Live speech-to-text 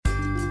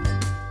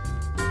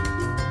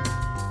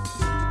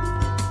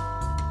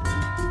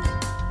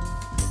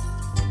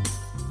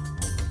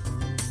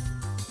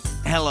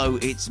Hello,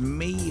 it's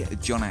me,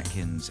 John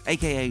Atkins,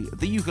 aka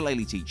the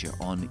Ukulele Teacher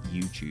on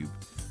YouTube,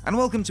 and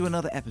welcome to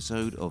another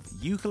episode of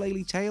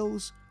Ukulele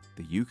Tales,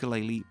 the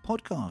Ukulele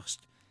Podcast.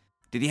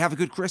 Did you have a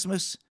good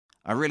Christmas?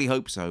 I really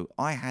hope so.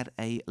 I had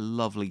a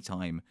lovely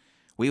time.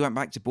 We went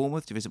back to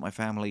Bournemouth to visit my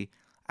family,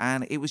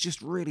 and it was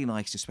just really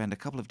nice to spend a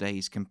couple of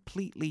days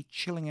completely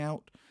chilling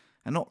out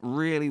and not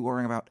really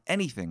worrying about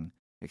anything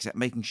except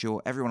making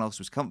sure everyone else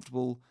was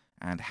comfortable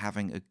and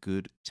having a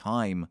good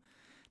time.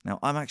 Now,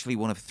 I'm actually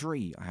one of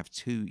three. I have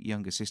two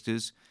younger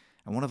sisters,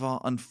 and one of our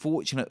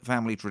unfortunate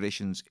family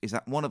traditions is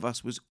that one of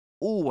us was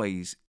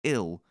always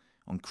ill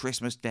on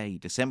Christmas Day,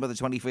 December the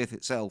 25th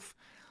itself.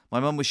 My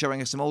mum was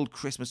showing us some old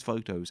Christmas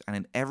photos, and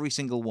in every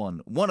single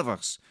one of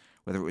us,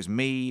 whether it was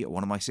me, or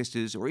one of my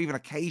sisters, or even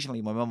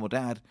occasionally my mum or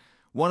dad,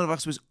 one of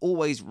us was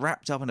always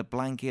wrapped up in a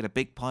blanket, a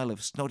big pile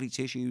of snotty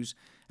tissues,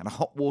 and a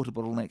hot water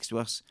bottle next to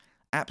us,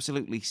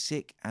 absolutely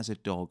sick as a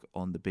dog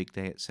on the big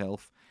day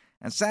itself.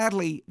 And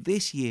sadly,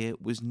 this year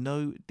was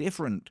no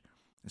different,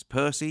 as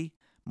Percy,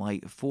 my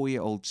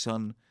 4-year-old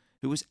son,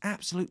 who was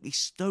absolutely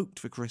stoked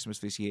for Christmas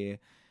this year,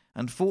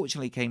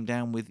 unfortunately came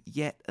down with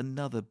yet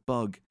another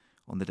bug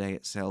on the day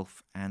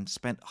itself and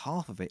spent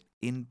half of it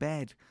in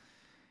bed.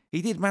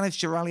 He did manage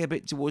to rally a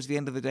bit towards the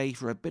end of the day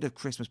for a bit of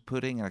Christmas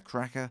pudding and a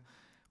cracker,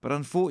 but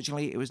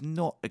unfortunately it was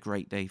not a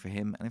great day for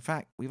him, and in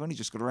fact, we've only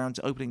just got around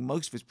to opening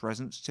most of his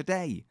presents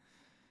today.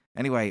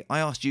 Anyway, I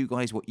asked you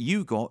guys what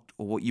you got,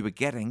 or what you were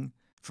getting,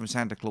 from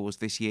Santa Claus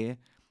this year,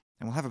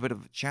 and we'll have a bit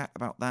of a chat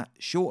about that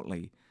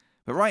shortly.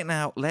 But right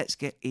now, let's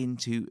get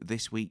into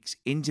this week's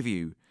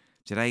interview.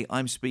 Today,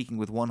 I'm speaking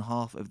with one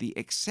half of the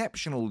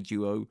exceptional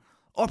duo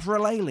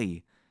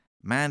Opera-Lele,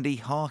 Mandi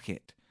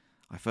Harkett.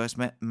 I first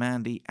met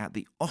Mandi at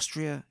the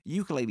Austria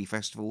Ukulele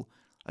Festival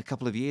a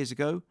couple of years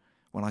ago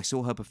when I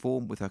saw her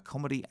perform with her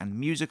comedy and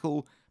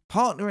musical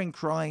partner in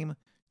crime,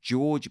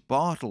 George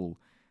Bartle.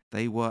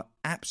 They were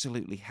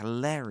absolutely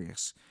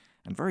hilarious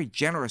and very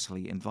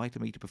generously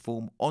invited me to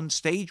perform on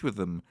stage with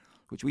them,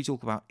 which we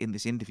talk about in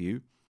this interview.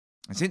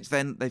 And since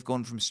then, they've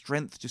gone from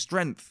strength to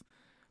strength.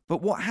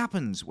 But what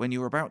happens when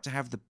you're about to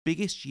have the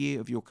biggest year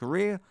of your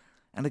career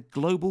and a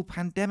global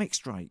pandemic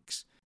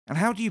strikes? And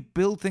how do you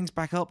build things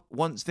back up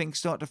once things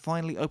start to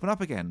finally open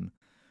up again?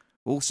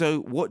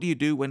 Also, what do you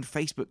do when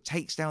Facebook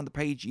takes down the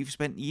page you've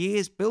spent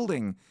years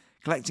building,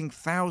 collecting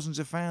thousands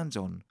of fans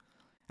on?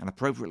 And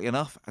appropriately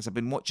enough, as I've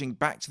been watching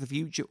Back to the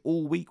Future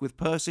all week with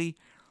Percy,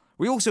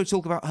 we also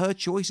talk about her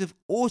choice of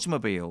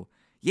automobile.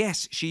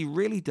 Yes, she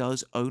really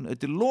does own a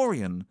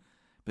DeLorean,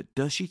 but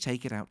does she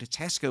take it out to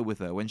Tesco with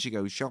her when she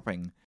goes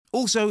shopping?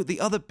 Also,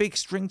 the other big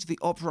string to the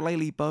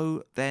Opera-Lele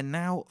bow, their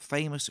now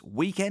famous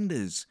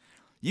weekenders.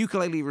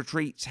 Ukulele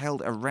retreats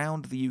held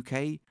around the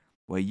UK,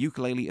 where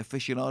ukulele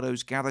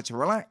aficionados gather to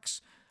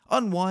relax,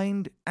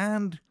 unwind,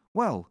 and,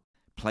 well,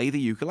 play the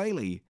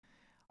ukulele.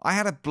 I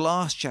had a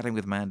blast chatting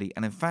with Mandi,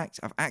 and in fact,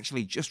 I've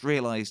actually just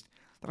realised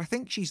that I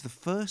think she's the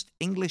first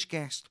English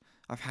guest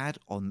I've had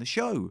on the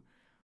show.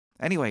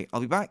 Anyway,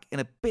 I'll be back in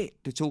a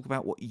bit to talk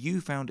about what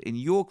you found in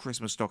your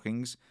Christmas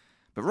stockings,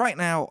 but right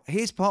now,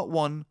 here's part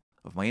one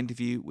of my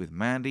interview with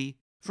Mandi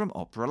from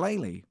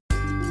Opera-Lele.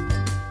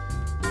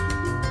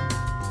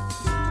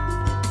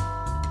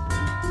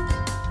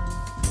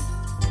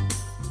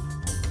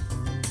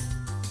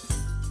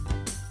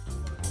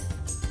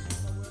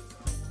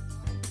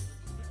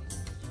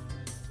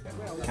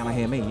 Can I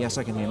hear me? Yes,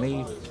 I can hear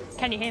me.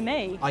 Can you hear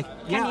me?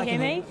 Can you hear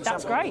me?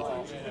 That's great.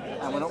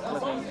 And we're not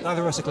clipping.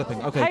 Neither of us are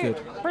clipping. Okay,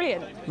 good.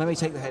 Brilliant. Let me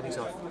take the headies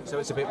off so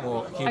it's a bit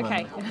more human.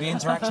 Okay. The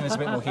interaction is a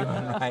bit more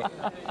human, right?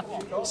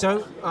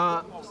 So,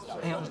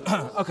 hang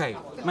on. Okay,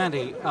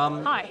 Mandi.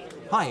 Hi.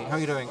 Hi, how are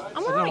you doing? I'm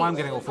I don't know why I'm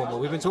getting all formal.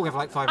 We've been talking for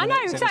like 5 I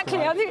minutes. know, exactly.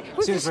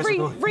 We've just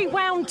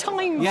rewound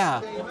time.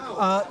 Yeah.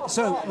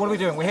 So, what are we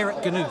doing? We're here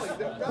at Ganoof,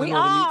 the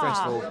Northern Youth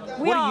Festival.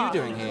 What are you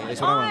doing here? Is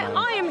what I want to know.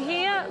 I am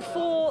here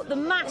for the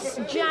Mass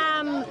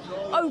Jam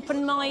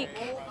open mic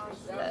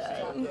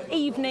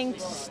evening to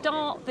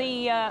start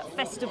the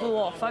festival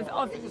off.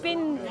 I've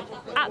been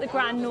at the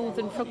Grand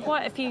Northern for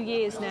quite a few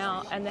years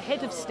now, and the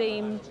head of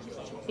steam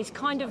is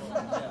kind of,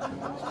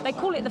 they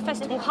call it the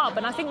festival hub,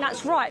 and I think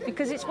that's right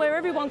because it's where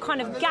everyone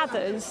kind of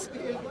gathers,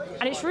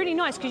 and it's really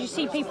nice because you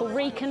see people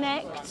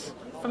reconnect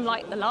from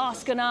like the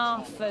last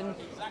Ganoof, and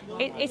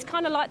it's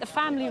kind of like the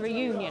family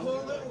reunion.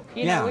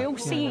 You know, we all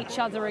see each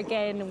other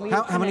again. And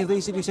how many of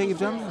these did you say you've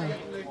done?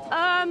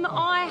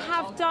 I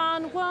have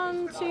done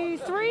 1, 2,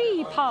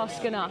 3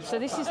 past Ganoof, so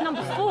this is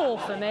number 4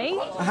 for me.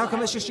 How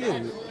come it's just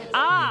you?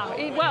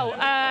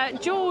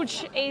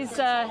 George is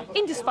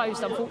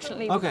indisposed,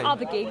 unfortunately, with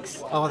other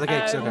gigs. Oh, other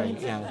gigs, okay,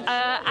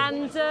 yeah.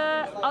 And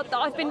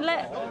I've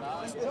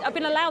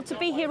been allowed to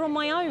be here on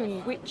my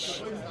own,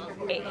 which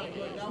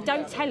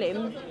don't tell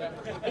him.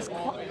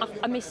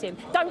 I miss him.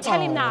 Don't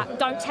tell him that.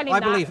 Don't tell him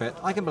that. I believe it.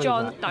 I can believe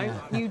John, that.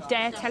 don't you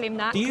dare tell him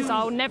that, because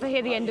I'll never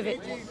hear the end of it.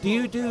 Do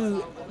you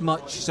do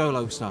much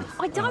solo stuff?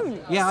 I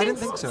don't. Yeah, I didn't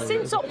think so.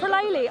 Since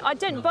Opera-Lele, I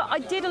didn't. But I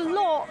did a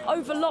lot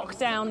over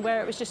lockdown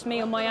where it was just me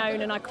on my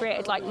own, and I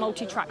created like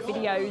multi-track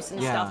videos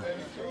and stuff,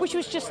 which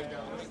was just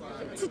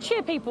to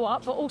cheer people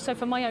up, but also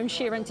for my own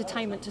sheer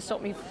entertainment to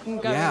stop me from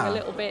going a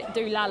little bit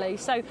doolally.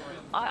 So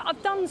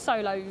I've done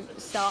solo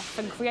stuff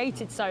and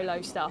created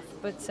solo stuff,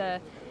 but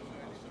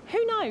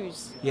who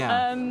knows?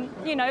 Yeah.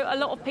 You know, a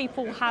lot of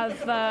people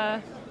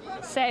have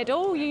said,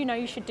 oh, you know,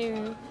 you should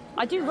do...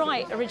 I do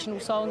write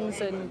original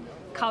songs and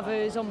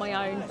covers on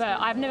my own, but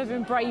I've never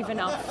been brave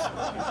enough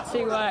to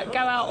go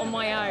out on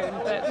my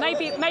own. But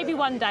maybe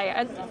one day.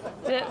 And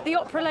the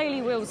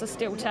Opera-Lele wheels are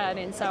still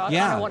turning, so I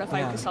kind of want to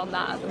focus on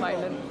that at the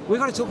moment. We're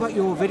going to talk about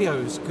your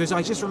videos, because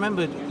I just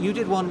remembered you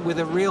did one with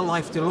a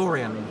real-life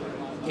DeLorean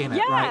in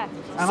it, right?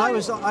 And I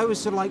was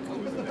sort of like,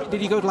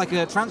 did you go to like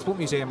a transport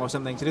museum or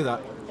something to do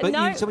that? But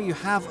no. you told me you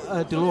have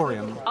a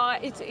DeLorean.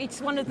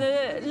 It's one of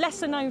the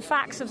lesser-known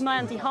facts of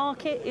Mandi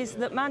Harkett is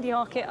that Mandi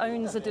Harkett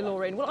owns a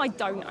DeLorean. Well, I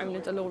don't own a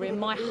DeLorean.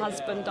 My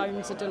husband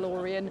owns a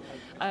DeLorean,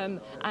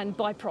 and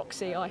by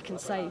proxy, I can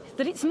say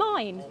that it's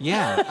mine.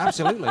 Yeah,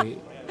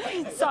 absolutely.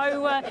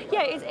 So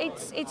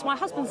it's my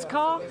husband's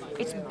car.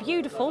 It's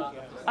beautiful.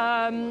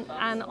 And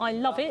I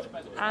love it.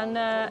 And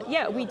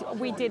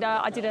we did.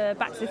 I did a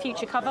Back to the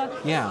Future cover.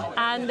 Yeah.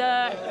 And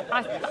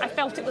I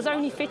felt it was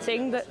only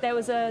fitting that there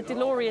was a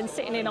DeLorean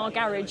sitting in our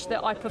garage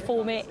that I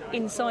perform it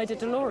inside a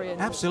DeLorean.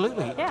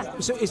 Absolutely. Yeah.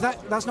 So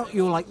that's not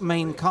your like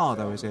main car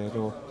though, is it?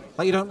 Or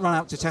like you don't run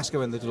out to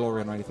Tesco in the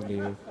DeLorean or anything, do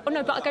you? Oh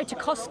no, but I go to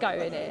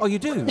Costco in it. Oh, you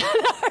do?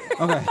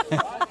 Okay.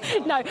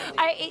 No,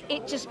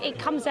 it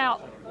comes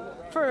out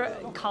for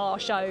car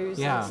shows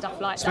and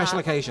stuff like Special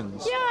that.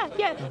 occasions.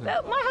 Yeah.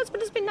 But my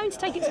husband has been known to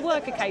take it to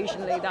work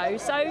occasionally, though.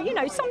 So, you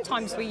know,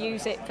 sometimes we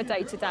use it for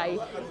day to day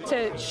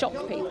to shock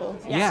people.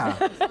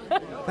 Yeah.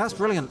 That's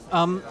brilliant.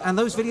 And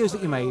those videos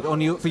that you made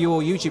for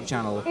your YouTube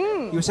channel,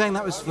 you were saying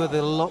that was for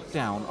the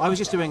lockdown. I was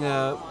just doing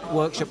a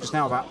workshop just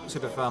now about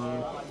sort of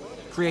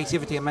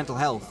creativity and mental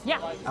health. Yeah.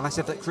 And I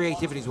said that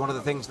creativity is one of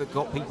the things that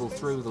got people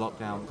through the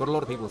lockdown, got a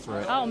lot of people through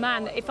it. Oh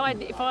man, if I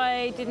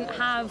didn't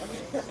have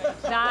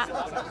that,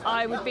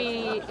 I would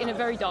be in a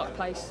very dark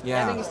place.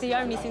 Yeah. I think it's the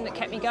only thing that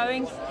kept me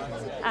going.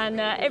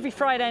 And every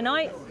Friday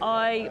night,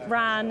 I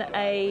ran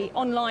a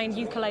online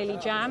ukulele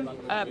jam,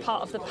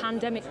 part of the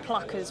Pandemic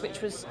Pluckers,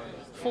 which was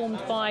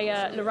formed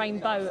by Lorraine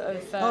Bow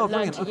of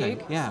Learn to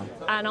Uke. Yeah.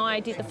 And I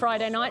did the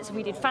Friday nights,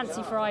 we did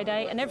Fancy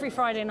Friday, and every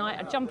Friday night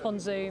I'd jump on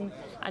Zoom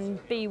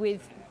and be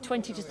with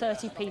 20 to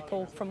 30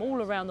 people from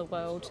all around the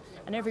world,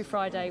 and every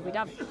Friday we'd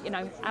have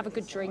a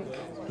good drink.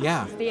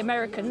 Yeah. The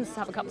Americans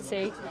have a cup of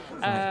tea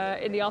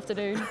in the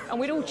afternoon, and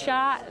we'd all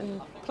chat and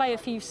play a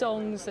few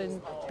songs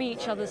and be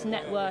each other's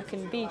network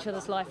and be each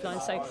other's lifeline.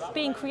 So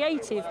being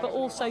creative, but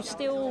also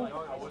still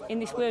in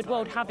this weird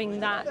world having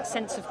that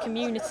sense of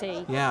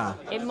community. Yeah.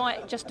 It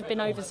might just have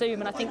been over Zoom,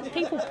 and I think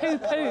people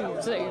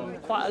poo-poo Zoom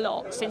quite a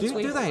lot since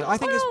we've... Do they? I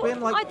think it's been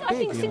like I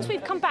think since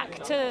we've come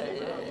back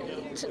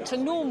to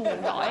normal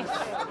life,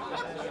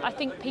 I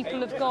think people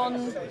have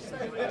gone,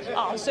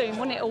 Zoom,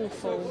 wasn't it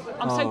awful?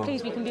 I'm so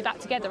pleased we can be back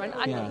together, and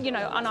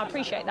and I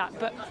appreciate that,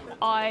 but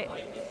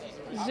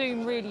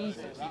Zoom really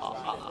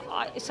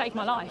it saved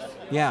my life.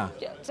 Yeah.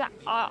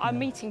 I'm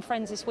meeting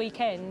friends this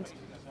weekend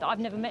that I've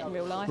never met in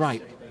real life.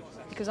 Right.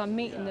 Because I'm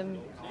meeting them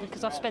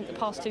because I've spent the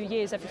past 2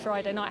 years every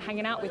Friday night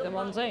hanging out with them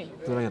on Zoom.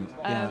 Brilliant.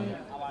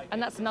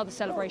 And that's another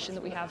celebration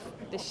that we have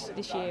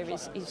this year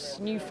is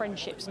new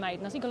friendships made.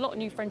 And I think a lot of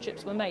new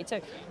friendships were made. So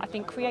I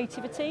think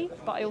creativity,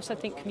 but I also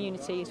think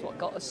community is what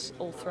got us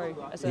all through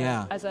as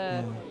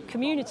a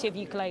community of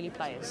ukulele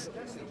players.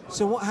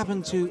 So what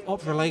happened to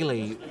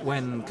Opera-Lele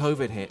when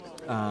COVID hit?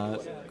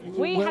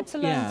 We had to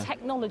learn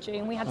technology,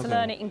 and we had to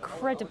learn it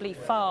incredibly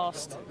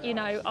fast. You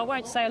know, I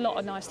won't say a lot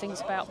of nice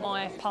things about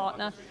my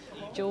partner,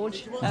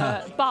 George,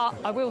 but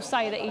I will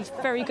say that he's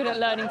very good at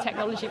learning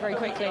technology very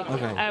quickly.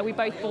 Okay. We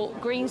both bought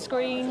green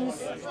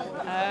screens.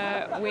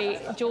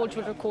 George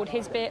would record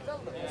his bit,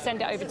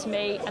 send it over to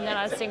me, and then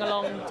I'd sing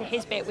along to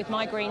his bit with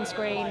my green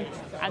screen,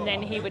 and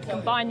then he would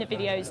combine the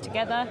videos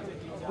together.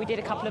 We did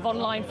a couple of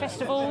online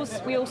festivals.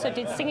 We also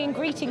did singing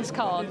greetings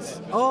cards.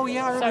 Oh,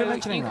 yeah, I remember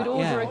mentioning that. So you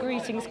could order a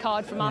greetings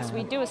card from us.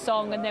 We'd do a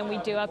song, and then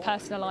we'd do a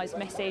personalised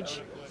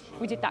message.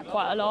 We did that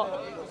quite a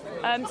lot.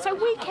 So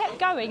we kept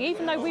going,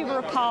 even though we were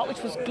apart,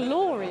 which was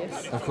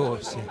glorious. Of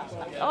course,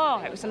 yeah.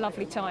 Oh, it was a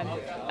lovely time.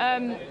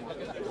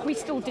 We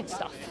still did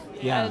stuff.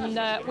 Yeah.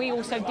 And we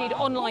also did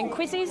online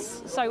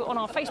quizzes. So on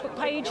our Facebook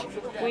page,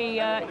 we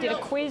did a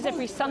quiz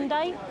every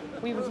Sunday.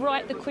 We would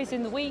write the quiz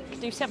in the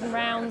week, do 7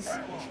 rounds,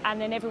 and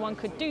then everyone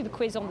could do the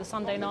quiz on the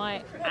Sunday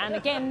night. And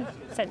again,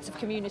 sense of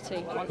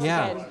community once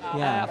again.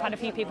 Yeah. I've had a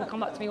few people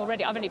come up to me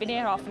already. I've only been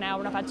here half an hour,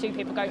 and I've had 2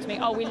 people go to me,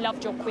 "Oh, we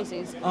loved your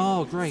quizzes."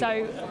 Oh, great.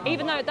 So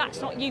even though that's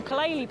not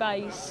ukulele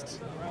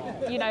based,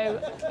 you know,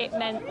 it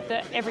meant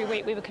that every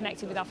week we were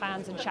connecting with our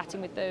fans and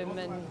chatting with them.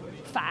 And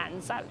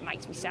fans, that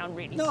makes me sound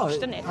really posh,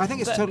 doesn't it? I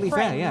think it's but totally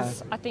friends, fair,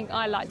 yeah. I think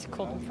I like to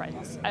call them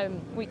friends.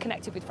 We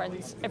connected with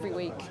friends every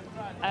week.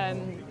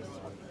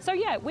 So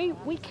yeah,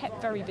 we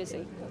kept very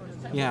busy.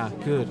 Yeah,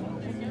 good.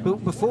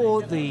 But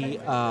before the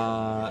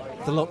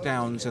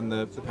lockdowns and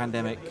the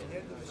pandemic,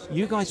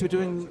 you guys were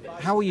doing,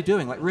 how were you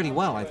doing? Like really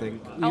well, I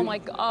think. Oh my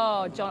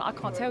God, John, I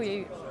can't tell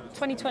you.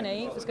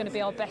 2020 was going to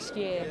be our best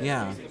year.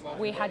 Yeah.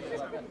 We had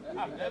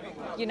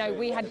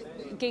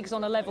gigs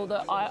on a level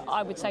that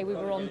I would say we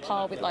were on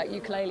par with like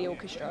Ukulele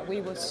Orchestra.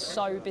 We were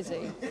so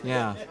busy.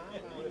 Yeah.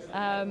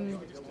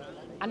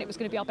 And it was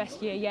going to be our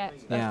best year yet.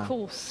 Yeah. Of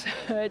course,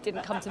 it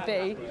didn't come to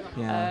be.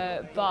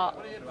 Yeah.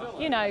 But,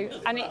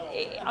 and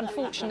it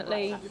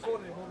unfortunately,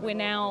 we're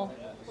now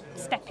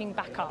stepping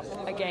back up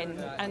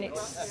again. And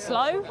it's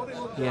slow,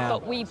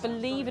 but we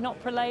believe in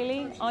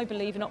Opera-Lele. I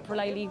believe in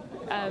Opera-Lele.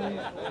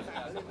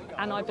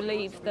 And I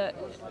believe that,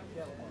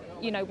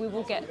 we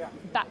will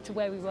get back to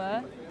where we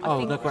were.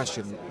 No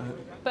question.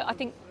 But I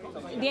think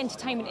the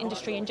entertainment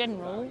industry in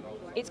general,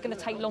 it's going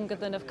to take longer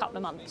than a couple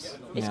of months.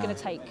 It's going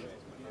to take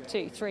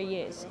 2-3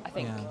 years, I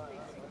think. Yeah.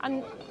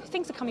 And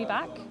things are coming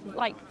back.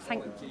 Like,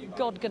 thank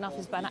God Gnuff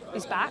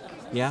is back.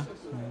 Yeah.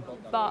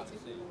 But,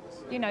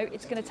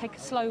 it's going to take a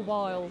slow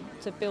while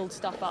to build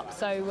stuff up.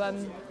 So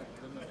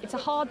it's a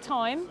hard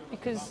time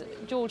because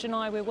George and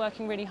I, we're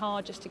working really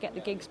hard just to get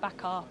the gigs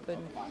back up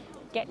and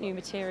get new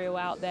material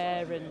out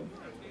there.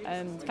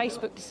 And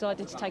Facebook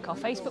decided to take our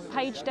Facebook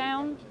page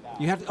down.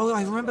 You had? Oh,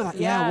 I remember that.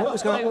 Yeah. What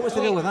was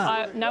the deal with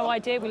that? No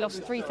idea. We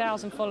lost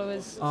 3,000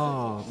 followers.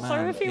 Oh man. So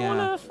if you want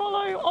to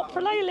follow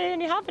Opera-Lele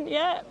and you haven't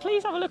yet,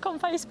 please have a look on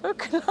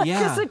Facebook and like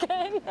us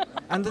again.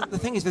 And the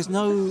thing is, there's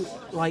no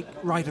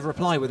right of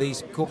reply with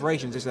these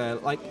corporations, is there?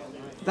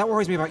 That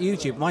worries me about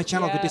YouTube. My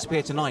channel could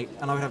disappear tonight,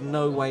 and I would have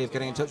no way of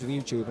getting in touch with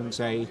YouTube and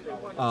say,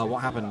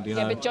 what happened,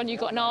 Yeah, but John, you've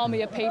got an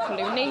army of people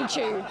who need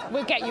you.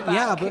 We'll get you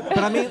back. Yeah,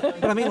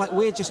 but I mean,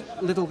 we're just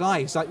little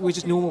guys. We're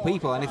just normal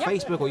people. And if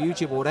Facebook or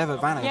YouTube or whatever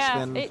vanish,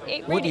 then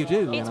what do you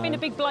do? It's been a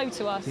big blow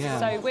to us. Yeah.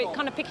 So we're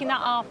kind of picking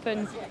that up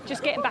and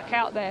just getting back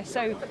out there.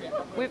 So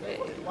we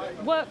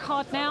work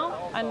hard now,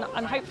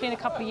 and hopefully in a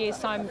couple of years'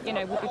 time,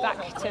 we'll be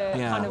back to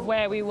kind of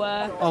where we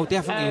were. Oh,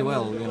 definitely you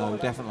will.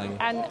 Definitely.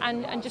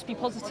 And just be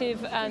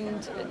positive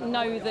and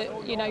know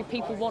that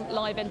people want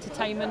live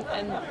entertainment.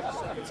 And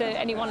to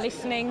anyone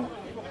listening,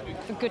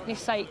 for goodness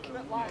sake,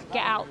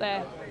 get out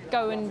there,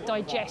 go and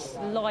digest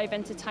live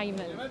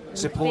entertainment,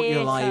 support theatre,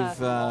 your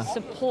live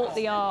support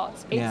the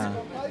arts.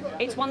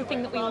 It's one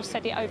thing that we all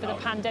said it over the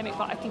pandemic,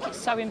 but I think it's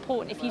so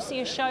important. If you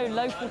see a show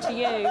local to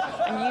you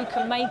and you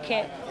can make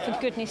it, for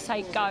goodness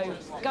sake, go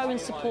and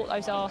support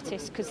those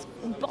artists, because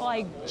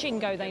by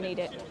jingo they need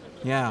it.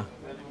 Yeah.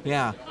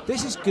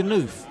 This is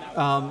Gnuff,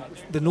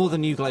 the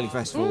Northern Ukulele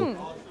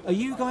Festival. Are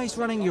you guys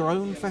running your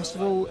own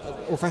festival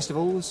or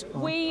festivals?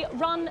 Or? We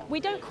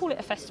don't call it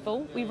a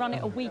festival, we run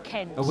it a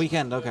weekend. A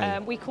weekend, okay.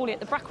 We call it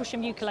the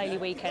Bracklesham Ukulele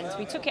Weekends.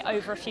 We took it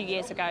over a few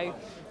years ago,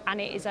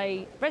 and it is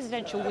a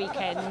residential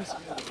weekend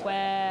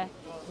where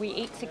we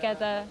eat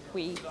together,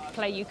 we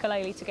play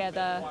ukulele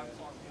together,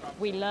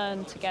 we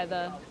learn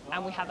together,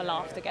 and we have a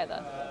laugh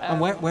together.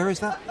 And where is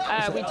that?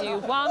 We do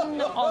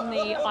one on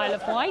the Isle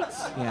of Wight,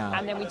 yeah.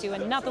 And then we do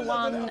another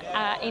one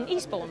in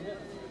Eastbourne.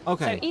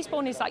 Okay. So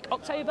Eastbourne is like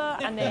October,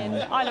 and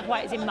then Isle of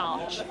Wight is in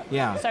March.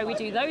 Yeah. So we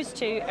do those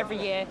two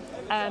every year.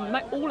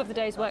 All of the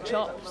days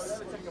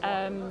workshops,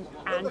 and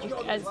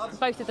as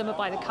both of them are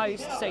by the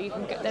coast, so you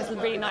can there's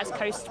really nice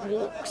coast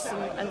walks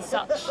and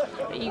such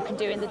that you can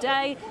do in the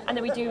day, and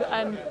then we do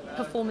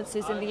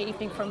performances in the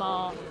evening from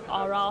our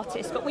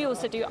artists. But we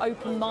also do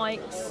open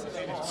mics,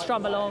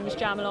 strum-alongs,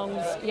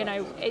 jam-alongs.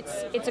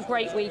 It's a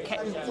great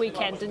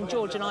weekend, and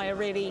George and I are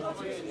really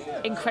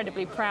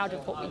incredibly proud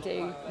of what we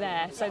do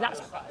there. So that's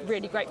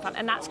really great fun,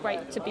 and that's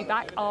great to be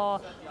back.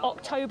 Our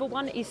October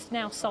one is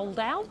now sold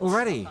out.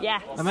 Already? Yeah.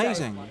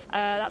 Amazing. So,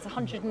 that's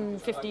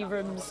 150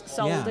 rooms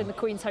sold in the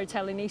Queen's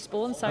Hotel in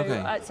Eastbourne. So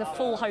it's a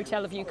full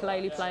hotel of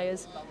ukulele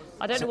players.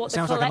 I don't know what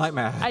sounds like a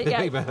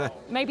nightmare.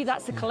 Maybe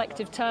that's the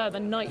collective term, a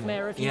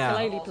nightmare of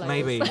ukulele players.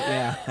 Maybe,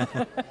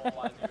 yeah.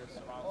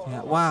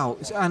 Yeah, wow.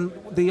 And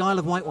the Isle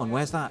of Wight one,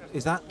 where's that?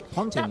 Is that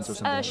Pontins or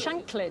something?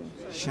 Shanklin.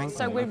 Shanklin.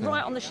 So we're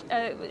right on the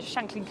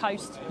Shanklin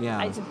coast.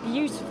 Yeah. It's a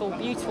beautiful,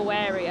 beautiful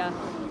area.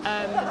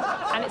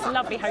 And it's a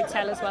lovely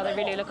hotel as well. They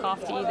really look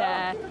after you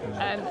there.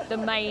 The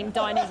main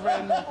dining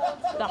room,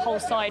 the whole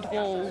side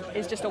wall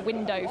is just a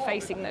window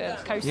facing the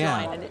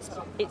coastline, and it's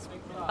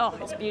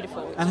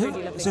beautiful. It's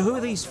really lovely. So who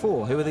are these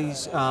for? Who are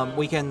these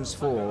weekends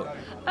for?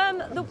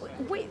 The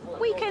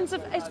weekends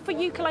is for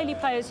ukulele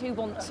players who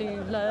want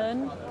to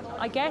learn,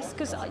 I guess,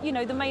 because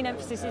the main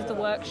emphasis is the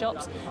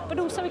workshops, but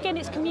also again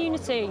it's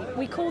community.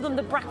 We call them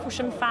the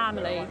Bracklesham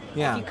family.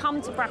 Yeah. If you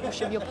come to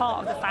Bracklesham, you're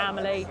part of the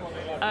family.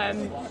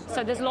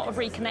 So there's a lot of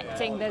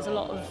reconnecting. There's a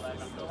lot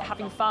of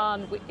having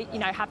fun.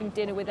 Having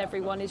dinner with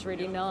everyone is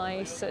really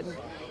nice, and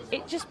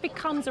it just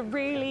becomes a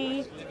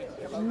really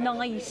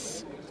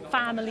nice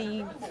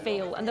family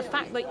feel. And the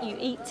fact that you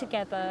eat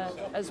together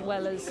as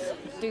well as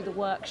do the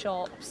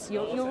workshops,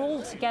 you're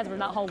all together in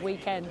that whole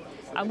weekend.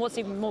 And what's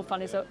even more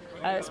fun is that,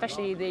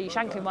 especially the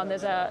Shanklin one,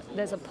 there's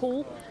a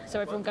pool, so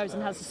everyone goes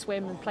and has a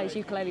swim and plays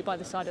ukulele by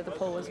the side of the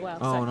pool as well.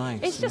 Oh, so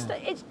nice. It's just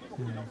it's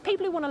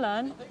people who want to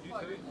learn,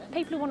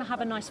 people who want to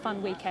have a nice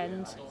fun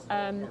weekend,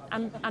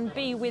 and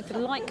be with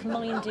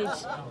like-minded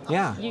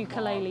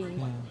ukulele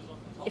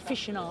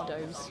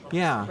aficionados.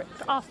 Yeah.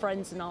 Our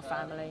friends and our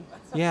family.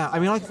 Yeah, I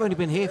mean, I've only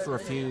been here for a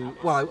few...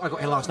 Well, I got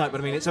here last night,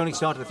 but I mean, it's only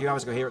started a few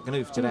hours ago here at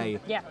Ganoof today.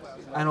 Yeah.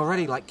 And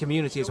already, like,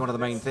 community is one of the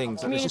main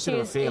things. Like, there's just sort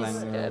of a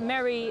feeling.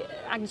 Mary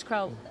Agnes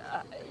Krell,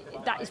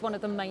 that is one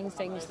of the main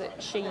things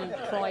that she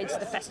prides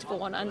the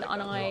festival on, and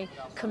I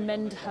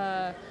commend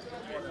her,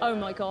 oh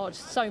my God,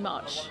 so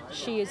much.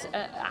 She is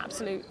an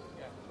absolute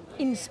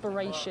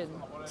inspiration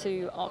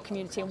to our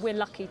community, and we're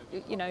lucky.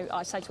 You know,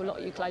 I say to a lot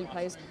of ukulele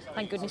players,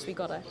 thank goodness we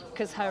got her,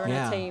 because her and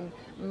her team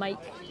make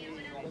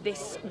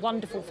this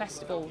wonderful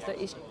festival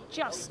that is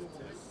just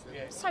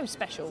so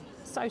special,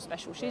 so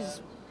special.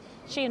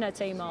 She and her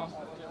team are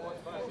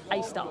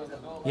A-star.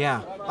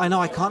 Yeah, I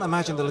know. I can't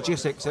imagine the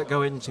logistics that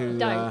go into.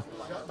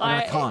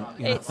 I can't.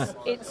 You know?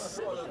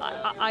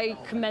 I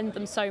commend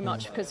them so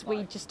much because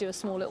we just do a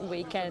small little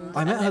weekend.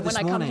 I met her this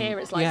morning. When I come here,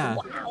 it's like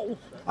wow.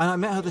 And I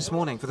met her this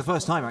morning for the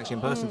first time actually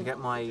in person to get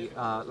my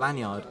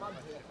lanyard,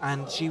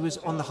 and she was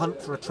on the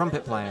hunt for a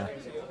trumpet player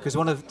because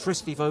one of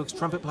Tricity Vogue's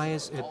trumpet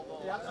players had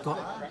got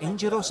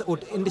injured or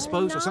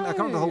indisposed or something. I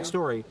can't remember the whole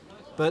story,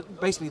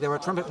 but basically they were a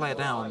trumpet player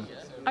down.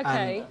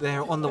 Okay. And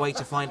they're on the way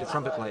to find a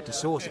trumpet player, to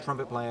source a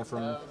trumpet player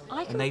from a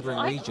neighbouring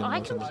region. I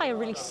can play a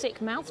really sick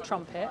mouth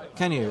trumpet.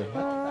 Can you?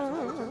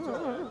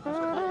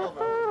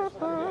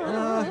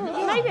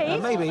 Maybe.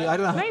 Maybe, I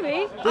don't know.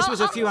 Maybe. This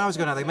was a few hours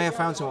ago now. They may have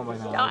found someone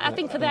by now. I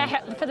think for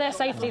their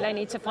safety, they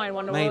need to find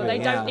one. Maybe, they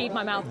don't need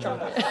my mouth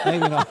trumpet.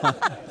 Maybe not.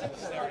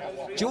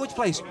 George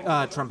plays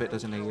trumpet,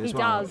 doesn't he?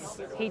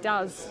 He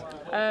does.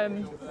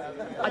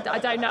 I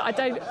don't know.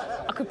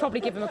 I could probably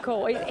give him a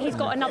call. He's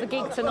got another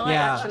gig tonight,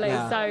 actually.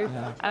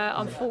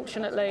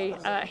 Unfortunately,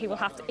 he will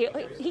have to.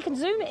 He can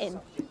Zoom it in.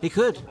 He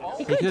could.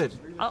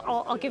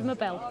 I'll give him a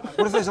bell.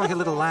 What if there's like a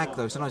little lag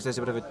though? Sometimes there's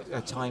a bit of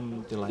a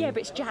time delay. Yeah,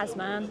 but it's jazz,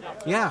 man.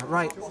 Yeah,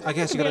 right. I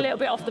guess it can be a little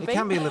bit off the beat. It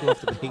can be a little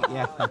off the beat.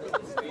 Yeah.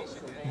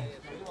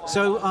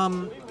 So,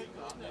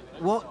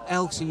 what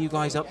else are you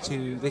guys up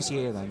to this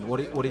year then? What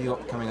have you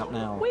got coming up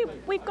now?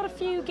 We've got a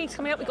few gigs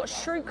coming up. We've got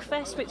Shrook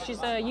Fest, which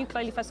is a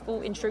ukulele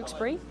festival in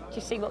Shrewsbury. Do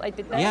you see what they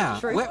did there? Yeah.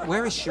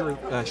 Where is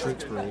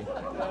Shrewsbury?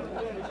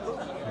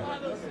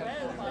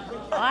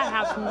 I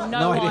have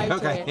no idea.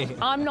 Okay.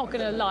 I'm not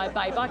going to lie,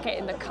 babe. I get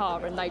in the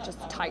car and they just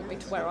take me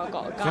to where I've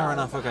got to go. Fair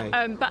enough. Okay.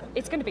 But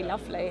it's going to be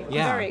lovely.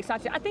 Yeah. I'm very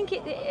excited. I think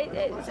it's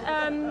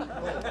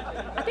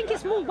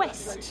more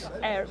west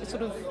area,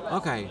 sort of.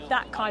 Okay.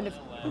 That kind of.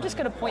 I'm just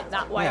going to point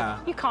that way. Yeah.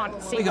 You can't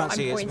see we what can't I'm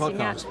see pointing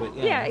it's a podcast, at.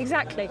 but yeah,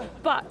 exactly.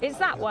 But it's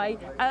that way.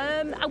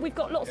 And we've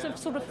got lots of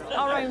sort of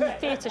our own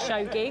theatre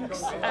show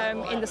gigs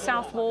in the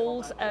South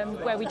Walls,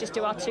 where we just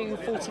do our 2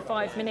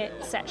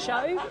 45-minute set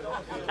show.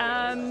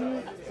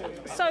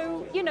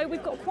 So, you know,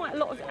 we've got quite a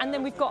lot of... And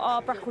then we've got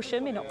our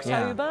Bracklesham in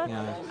October.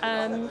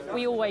 Yeah.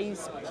 We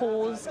always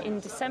pause in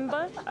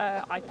December.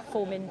 I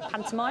perform in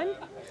pantomime.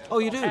 Oh,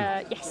 you do?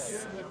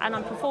 Yes. And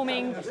I'm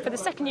performing for the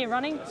second year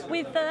running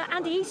with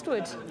Andy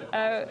Eastwood,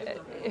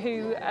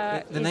 who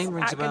the name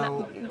rings a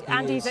bell.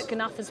 Andy's at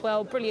Ganoof as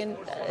well. Brilliant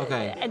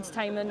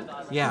entertainment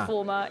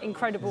performer,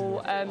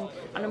 incredible. And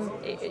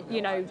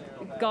you know,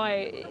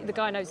 the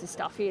guy knows his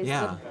stuff. He is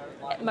the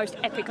most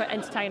epic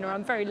entertainer.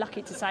 I'm very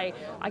lucky to say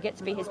I get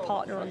to be his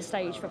partner on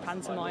stage for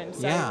pantomime.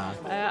 So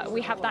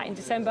we have that in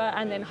December,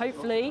 and then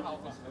hopefully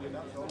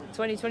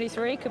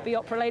 2023 could be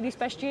Opera-Lele's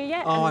best year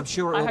yet. Oh, I'm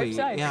sure it will be.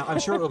 So. Yeah, I'm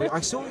sure it will be. I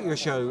saw your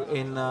show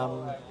in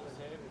a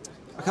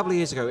couple of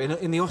years ago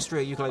in the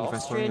Austria Ukulele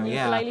Festival.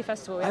 Ukulele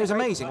Festival. It was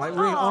amazing. Like,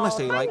 really,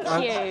 honestly, thank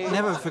I've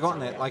never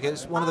forgotten it. Like,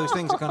 it's one of those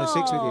things that kind of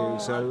sticks with you.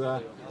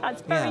 So.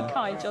 That's very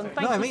kind, John.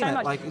 Thank you so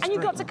much. Like, and you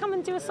got to come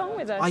and do a song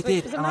with us. I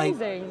did. Which was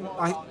amazing.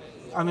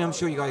 I mean, I'm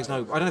sure you guys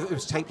know. I don't know if it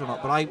was taped or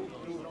not, but I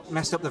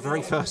messed up the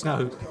very first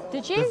note.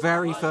 Did you? The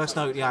very first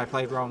note, I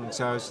played wrong.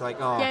 So I was like,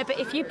 oh. Yeah, but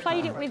if you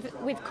played it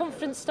with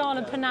confidence, style,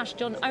 and panache,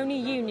 John, only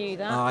you knew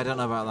that. Oh, I don't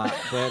know about that,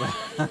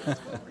 but.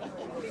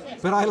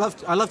 But I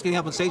loved getting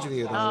up on stage with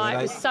you. Though,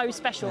 it was so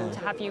special to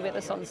have you with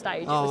us on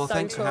stage. Oh, well,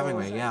 thanks for having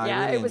me. Yeah,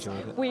 I really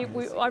enjoyed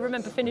it. I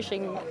remember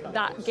finishing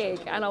that gig,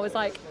 and I was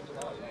like,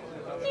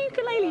 the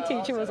ukulele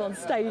teacher was on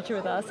stage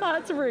with us.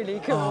 That's really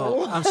cool.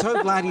 Oh, I'm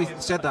so glad you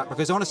said that,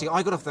 because honestly,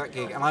 I got off that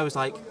gig and I was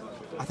like,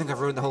 I think I've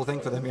ruined the whole thing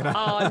for them, you know.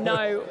 Oh,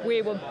 no,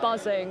 we were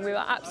buzzing. We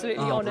were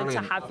absolutely honoured to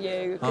have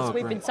you, because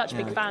we've been such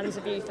big fans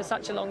of you for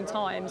such a long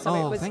time.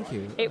 So thank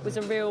you. It was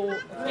a real,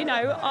 you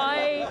know,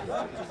 I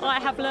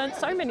have learnt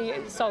so many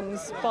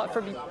songs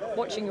from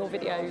watching your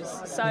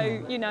videos.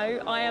 So, you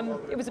know,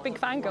 it was a big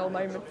fangirl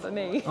moment for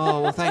me. Oh,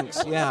 well,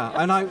 thanks. Yeah.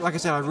 And like I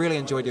said, I really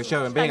enjoyed your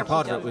show, and being a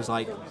part of it was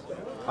like,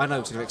 I don't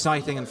know, sort of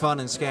exciting and fun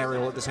and scary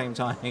all at the same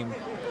time.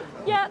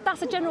 Yeah,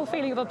 that's a general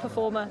feeling of a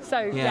performer. So,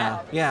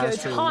 yeah, good.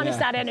 That's true. Harness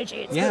that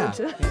energy. It's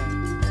good.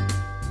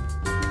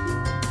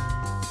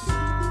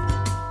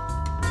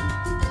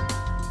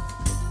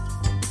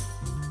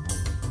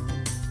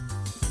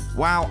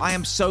 Wow, I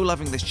am so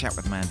loving this chat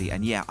with Mandi,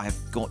 and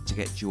I've got to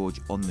get George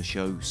on the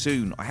show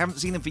soon. I haven't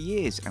seen him for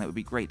years, and it would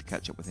be great to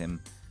catch up with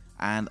him.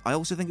 And I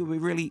also think it would be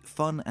really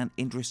fun and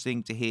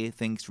interesting to hear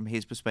things from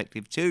his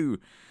perspective too.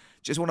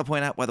 Just want to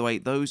point out, by the way,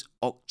 those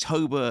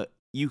October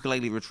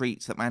ukulele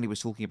retreats that Mandy was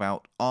talking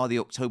about are the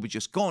October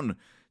just gone.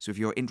 So if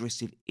you're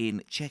interested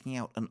in checking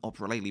out an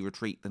Opera-Lele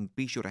retreat, then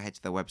be sure to head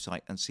to their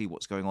website and see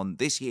what's going on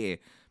this year,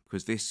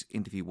 because this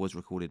interview was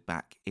recorded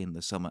back in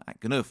the summer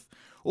at Gnuf.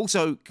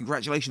 Also,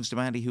 congratulations to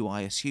Mandy, who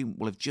I assume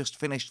will have just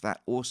finished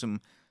that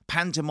awesome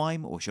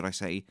pantomime, or should I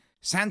say,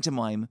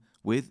 Santomime,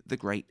 with the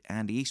great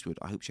Andy Eastwood.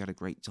 I hope she had a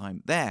great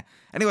time there.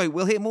 Anyway,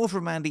 we'll hear more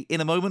from Mandy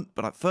in a moment,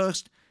 but at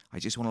first, I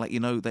just want to let you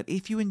know that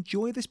if you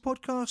enjoy this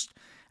podcast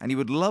and you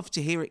would love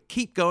to hear it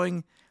keep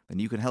going, then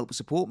you can help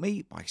support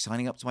me by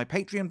signing up to my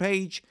Patreon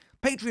page,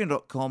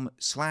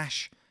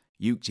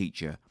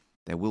 patreon.com/uketeacher.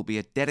 There will be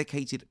a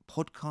dedicated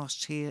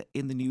podcast here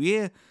in the new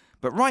year,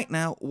 but right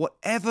now,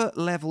 whatever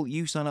level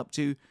you sign up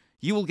to,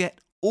 you will get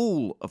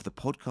all of the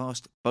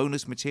podcast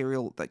bonus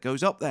material that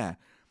goes up there.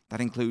 That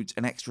includes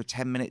an extra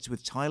 10 minutes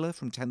with Tyler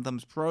from 10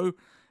 Thumbs Pro,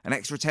 an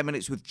extra 10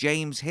 minutes with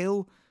James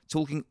Hill,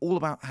 talking all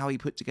about how he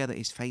put together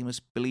his famous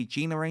Billie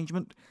Jean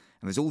arrangement,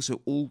 and there's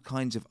also all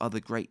kinds of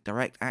other great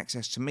direct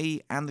access to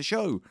me and the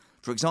show.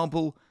 For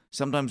example,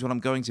 sometimes when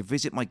I'm going to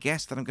visit my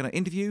guest that I'm going to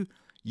interview,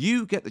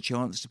 you get the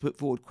chance to put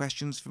forward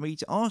questions for me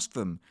to ask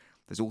them.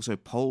 There's also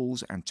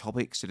polls and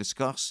topics to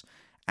discuss,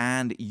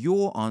 and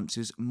your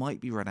answers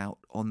might be read out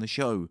on the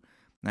show.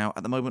 Now,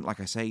 at the moment,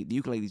 like I say, the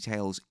Ukulele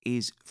Tales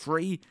is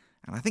free,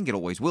 and I think it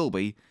always will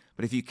be,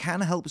 but if you can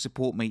help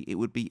support me, it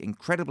would be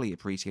incredibly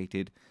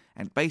appreciated,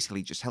 and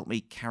basically just help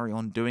me carry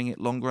on doing it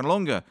longer and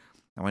longer.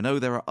 Now, I know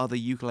there are other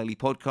ukulele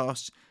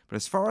podcasts, but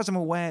as far as I'm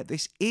aware,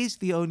 this is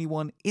the only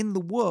one in the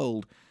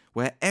world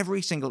where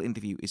every single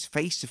interview is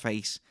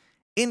face-to-face,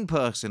 in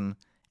person,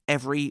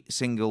 every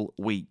single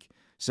week.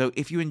 So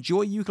if you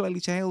enjoy Ukulele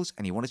Tales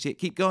and you want to see it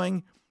keep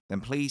going,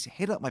 then please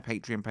hit up my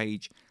Patreon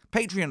page,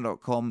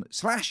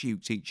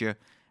 patreon.com/uketeacher,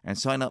 and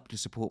sign up to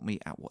support me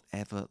at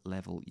whatever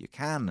level you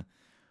can.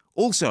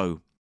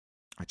 Also,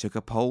 I took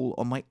a poll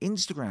on my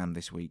Instagram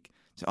this week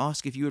to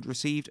ask if you had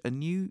received a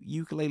new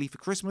ukulele for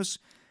Christmas,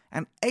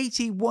 and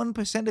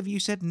 81% of you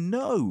said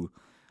no.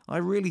 I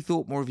really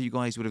thought more of you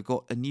guys would have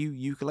got a new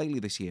ukulele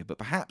this year, but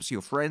perhaps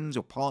your friends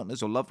or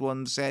partners or loved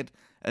ones said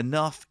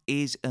enough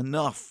is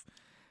enough.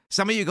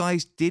 Some of you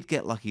guys did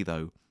get lucky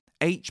though.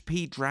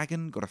 HP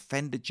Dragon got a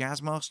Fender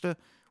Jazzmaster,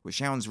 which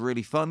sounds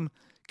really fun.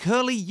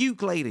 Curly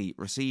Ukulele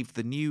received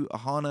the new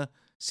Ahana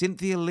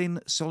Cynthia Lynn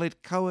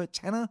Solid Koa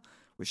tenor,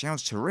 which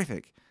sounds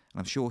terrific, and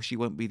I'm sure she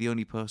won't be the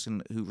only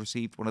person who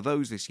received one of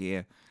those this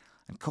year.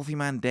 And Coffee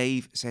Man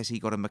Dave says he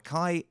got a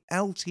Mackay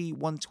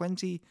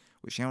LT120,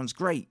 which sounds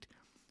great.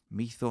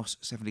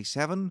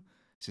 Mythos77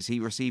 says he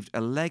received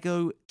a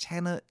Lego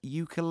tenor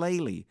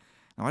ukulele.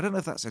 Now, I don't know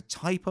if that's a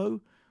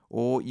typo,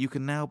 or you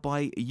can now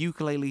buy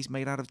ukuleles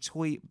made out of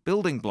toy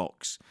building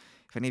blocks.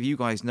 If any of you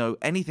guys know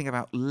anything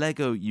about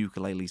Lego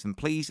ukuleles, then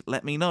please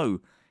let me know.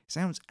 It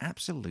sounds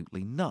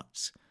absolutely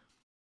nuts.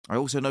 I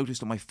also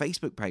noticed on my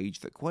Facebook page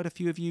that quite a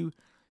few of you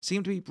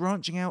seem to be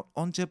branching out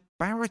onto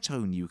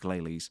baritone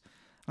ukuleles.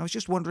 I was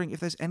just wondering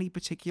if there's any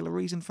particular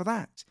reason for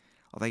that.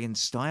 Are they in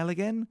style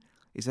again?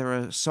 Is there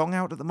a song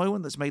out at the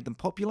moment that's made them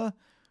popular?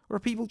 Or are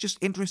people just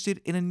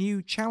interested in a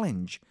new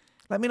challenge?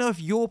 Let me know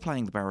if you're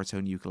playing the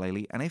baritone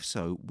ukulele, and if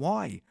so,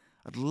 why?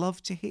 I'd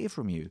love to hear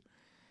from you.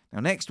 Now,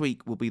 next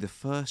week will be the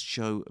first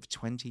show of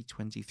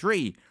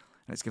 2023,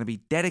 and it's going to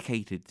be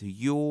dedicated to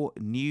your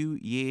New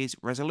Year's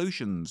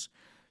resolutions.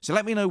 So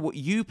let me know what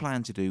you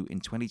plan to do in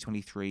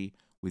 2023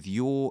 with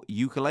your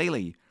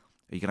ukulele.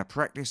 Are you going to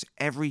practice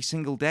every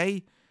single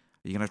day?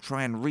 Are you going to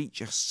try and reach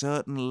a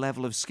certain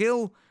level of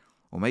skill?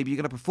 Or maybe you're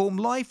going to perform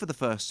live for the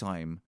first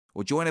time,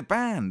 or join a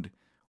band,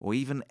 or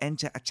even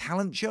enter a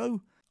talent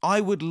show? I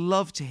would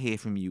love to hear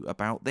from you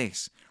about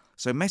this.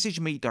 So message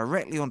me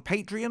directly on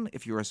Patreon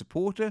if you're a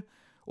supporter,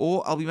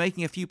 or I'll be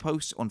making a few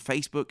posts on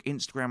Facebook,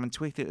 Instagram, and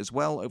Twitter as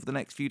well over the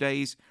next few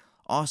days,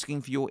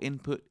 asking for your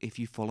input if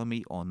you follow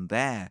me on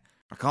there.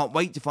 I can't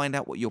wait to find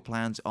out what your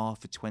plans are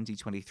for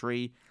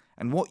 2023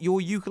 and what your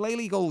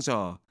ukulele goals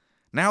are.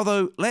 Now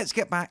though, let's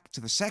get back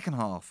to the second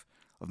half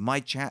of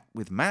my chat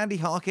with Mandi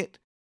Harkett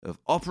of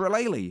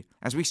Opera-Lele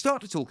as we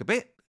start to talk a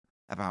bit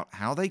about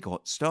how they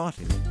got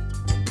started.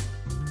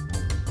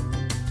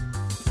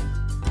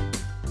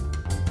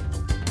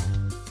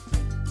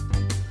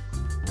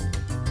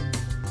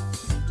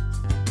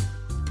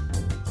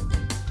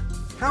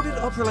 How did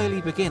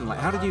Opera-Lele begin? Like,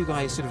 how did you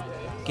guys sort of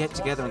get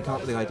together and come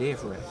up with the idea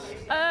for it?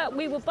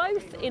 We were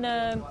both in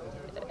a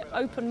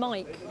open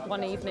mic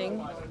one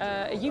evening,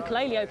 a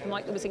ukulele open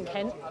mic that was in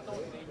Kent,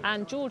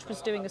 and George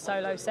was doing a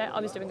solo set, I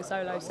was doing a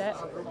solo set,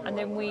 and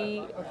then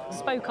we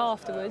spoke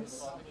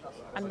afterwards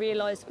and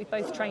realised we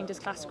both trained as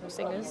classical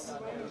singers,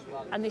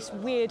 and this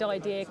weird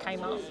idea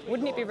came up.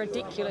 Wouldn't it be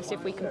ridiculous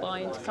if we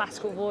combined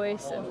classical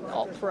voice and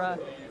opera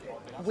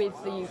with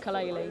the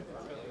ukulele?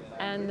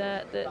 And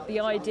the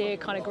idea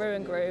kind of grew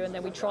and grew, and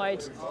then we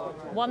tried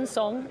one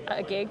song at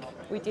a gig.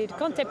 We did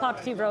Conte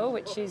Partiro,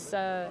 which is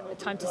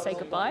Time to Say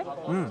Goodbye.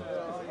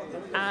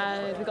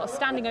 And we got a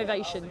standing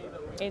ovation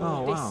in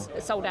this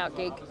sold-out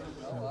gig.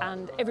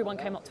 And everyone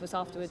came up to us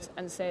afterwards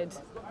and said,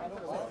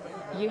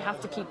 you have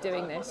to keep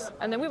doing this.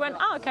 And then we went,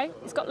 okay,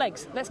 it's got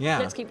legs. Let's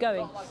keep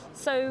going.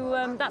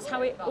 So that's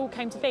how it all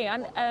came to be.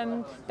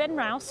 And Ben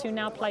Rouse, who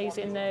now plays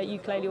in the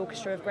Ukulele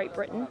Orchestra of Great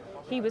Britain,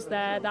 he was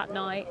there that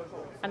night,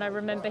 and I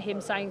remember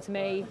him saying to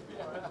me,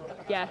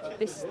 yeah,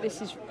 this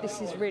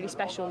is really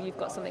special. You've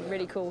got something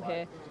really cool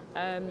here.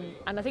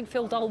 And I think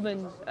Phil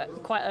Dolman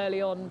quite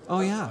early on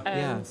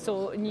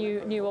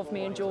knew of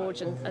me and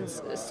George and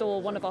saw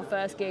one of our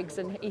first gigs,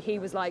 and he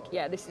was like,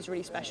 yeah, this is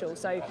really special.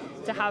 So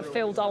to have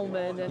Phil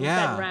Dolman and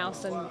Ben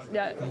Rouse and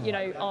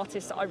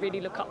artists that I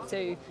really look up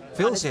to.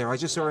 Phil's here. I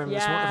just saw him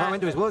this morning. I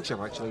went to his workshop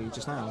actually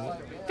just now.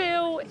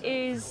 Phil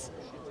is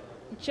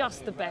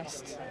just the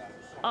best.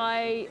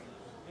 I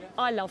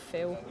love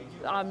Phil,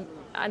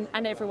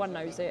 and everyone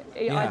knows it.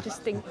 I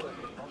just think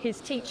his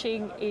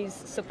teaching is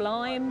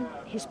sublime.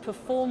 His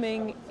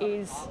performing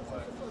is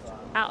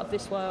out of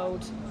this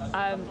world.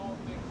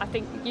 I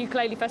think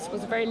Ukulele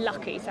Festivals are very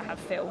lucky to have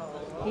Phil.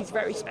 He's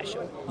very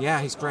special.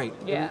 Yeah, he's great.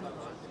 Yeah,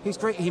 he's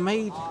great. He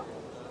made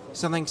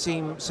something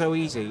seem so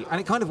easy,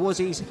 and it kind of was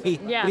easy.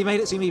 Yeah. But he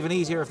made it seem even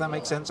easier, if that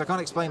makes sense. I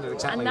can't explain it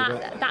exactly.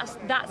 And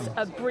that's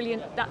a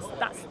brilliant. That's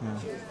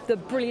the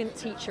brilliant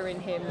teacher in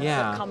him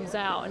that comes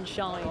out and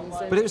shines.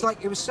 But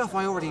it was stuff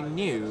I already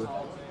knew,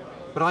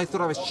 but I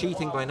thought I was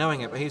cheating by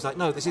knowing it. But he's like,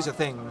 no, this is a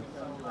thing.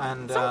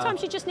 And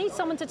sometimes you just need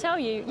someone to tell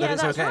you, yeah,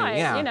 that's okay. right.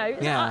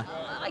 Yeah.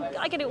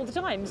 I get it all the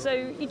time. So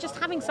you're just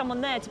having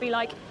someone there to be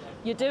like,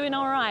 you're doing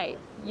all right.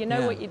 You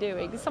know what you're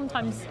doing.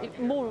 Sometimes it's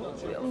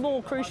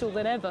more crucial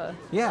than ever.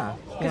 Yeah.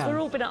 Because we've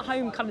all been at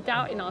home kind of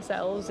doubting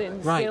ourselves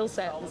in skill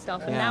set and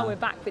stuff, and now we're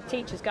back with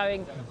teachers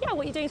going, yeah,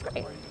 what you're doing is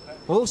great.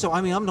 Well, also, I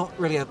mean, I'm not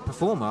really a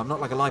performer. I'm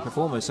not like a live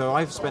performer. So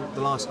I've spent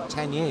the last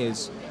 10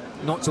 years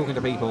not talking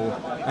to people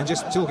and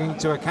just talking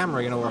to a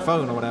camera, or a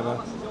phone or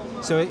whatever.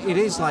 So it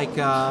is like,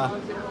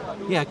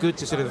 good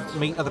to sort of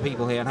meet other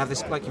people here and have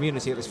this like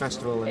community at this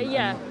festival and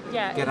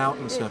get out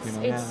and stuff.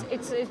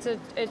 It's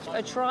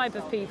a tribe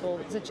of people.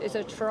 It's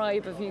a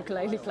tribe of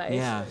ukulele players.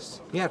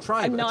 Yes, a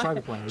tribe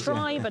of players.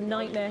 Tribe, a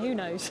nightmare. Who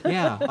knows?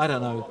 Yeah, I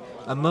don't know.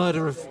 A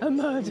murder of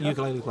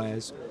ukulele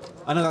players.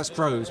 I know that's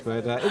prose,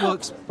 but it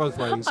works both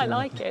ways. I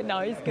like it. No,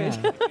 it's good.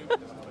 So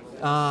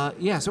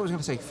what was I going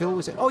to say? Phil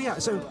was it? Oh yeah.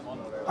 So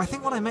I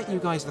think when I met you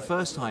guys the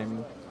first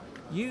time,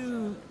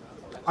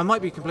 I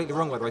might be completely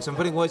wrong by the way, so I'm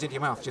putting words into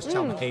your mouth, just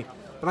tell me.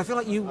 But I feel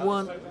like you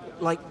weren't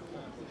like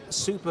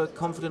super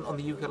confident on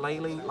the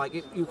ukulele, like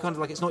you kind of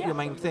like it's not your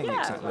main thing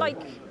exactly. Like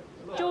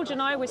George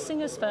and I were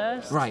singers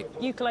first, right?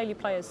 Ukulele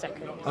players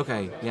second.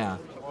 Okay, yeah.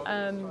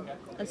 And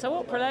so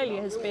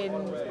Opera-Lele has been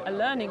a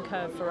learning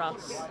curve for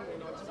us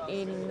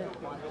in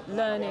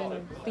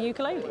learning the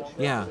ukulele.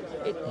 Yeah.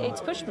 It's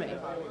pushed me,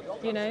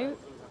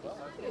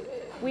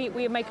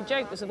 We make a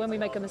joke that when we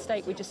make a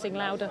mistake, we just sing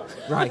louder.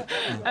 Right.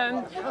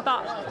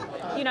 But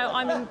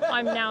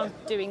I'm now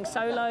doing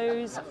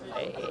solos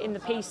in the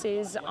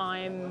pieces.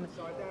 I'm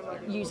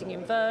using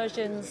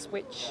inversions,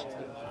 which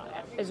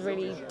has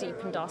really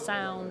deepened our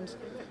sound.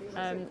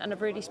 And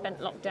I've really spent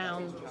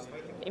lockdown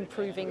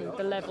improving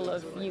the level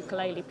of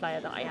ukulele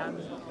player that I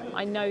am.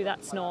 I know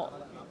that's not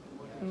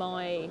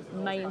my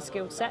main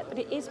skill set, but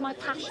it is my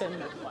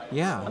passion.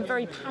 Yeah. I'm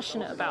very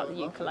passionate about the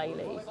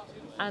ukulele,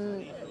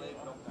 and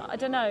I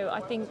don't know,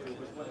 I think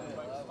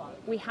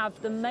we have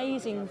the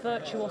amazing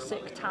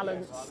virtuosic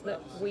talents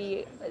that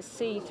we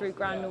see through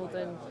Grand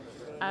Northern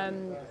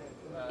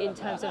in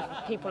terms of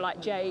people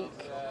like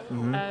Jake.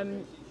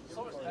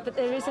 But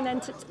there is an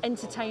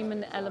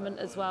entertainment element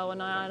as well,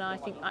 and I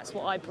think that's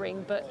what I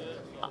bring. But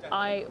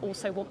I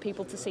also want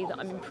people to see that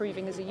I'm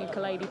improving as a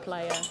ukulele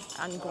player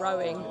and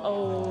growing.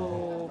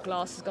 Oh,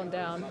 glass has gone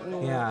down.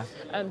 Ooh. Yeah.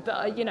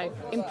 But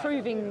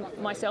improving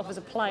myself as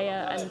a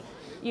player, and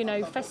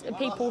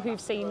people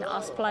who've seen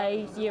us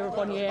play year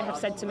upon year have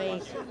said to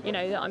me,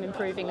 that I'm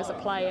improving as a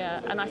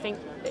player, and I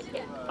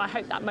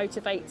hope that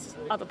motivates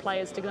other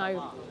players to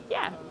know,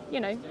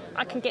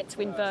 I can get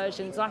to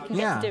inversions, I can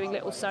get to doing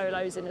little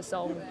solos in a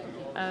song.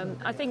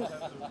 I think,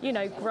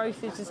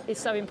 growth is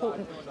so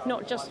important,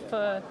 not just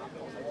for,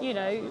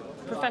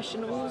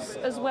 professionals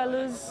as well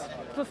as,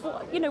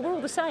 we're all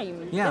the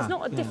same. Yeah, There's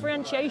not a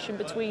differentiation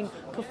between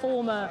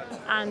performer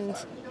and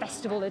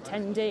festival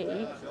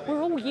attendee.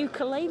 We're all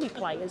ukulele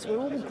players, we're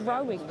all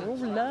growing, we're all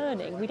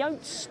learning, we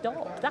don't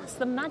stop. That's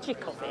the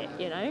magic of it,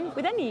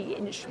 With any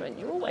instrument,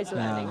 you're always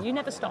learning, you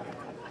never stop.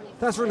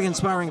 That's really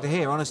inspiring to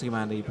hear, honestly,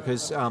 Mandy,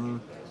 because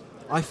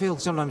I feel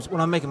sometimes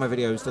when I'm making my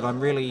videos that I'm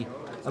really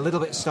a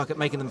little bit stuck at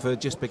making them for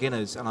just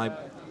beginners, and I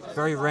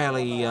very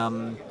rarely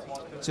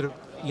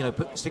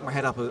stick my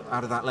head up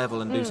out of that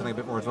level and do something a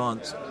bit more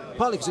advanced.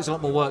 Partly because it's a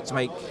lot more work to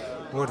make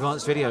more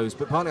advanced videos,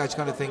 but partly I just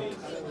kind of think,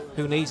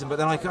 who needs them? But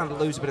then I kind of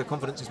lose a bit of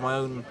confidence in my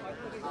own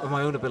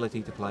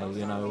ability to play,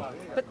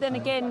 But then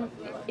again,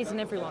 isn't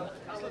everyone?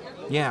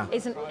 Yeah.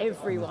 Isn't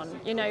everyone?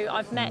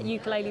 I've met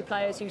ukulele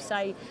players who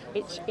say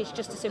it's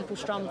just a simple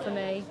strum for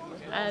me.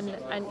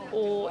 and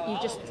or you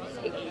just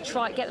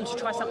get them to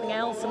try something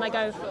else, and they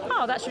go,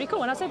 oh, that's really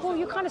cool. And I say, well,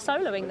 you're kind of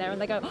soloing there,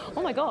 and they go,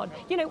 oh my God,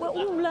 we're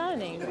all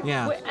learning.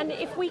 Yeah. And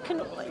if we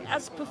can,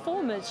 as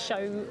performers,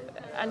 show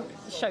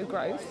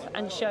growth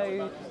and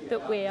show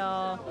that we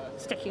are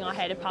sticking our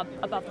head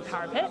above the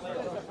parapet,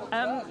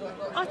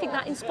 I think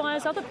that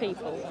inspires other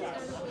people.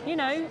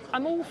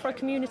 I'm all for a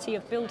community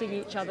of building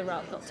each other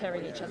up, not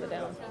tearing each other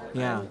down.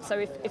 Yeah. So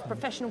if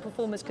professional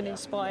performers can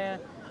inspire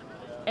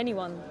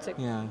anyone to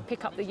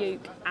pick up the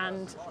uke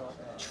and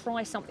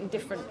try something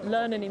different,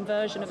 learn an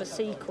inversion of a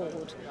C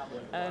chord,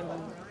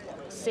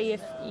 see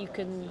if you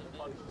can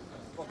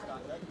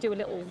do a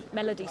little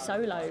melody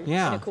solo in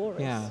a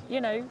chorus. Yeah.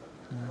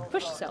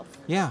 Push yourself.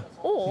 Yeah.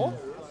 Or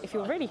if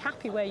you're really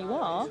happy where you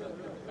are,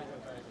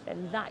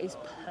 then that is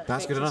perfect.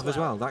 That's good enough as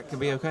well. That can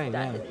be okay.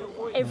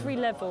 Every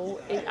level,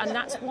 and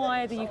that's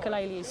why the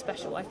ukulele is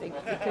special, I think,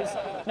 because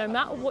no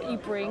matter what you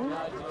bring,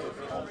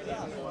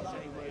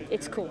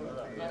 it's cool.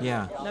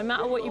 Yeah. No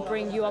matter what you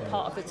bring, you are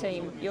part of the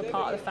team. You're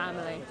part of the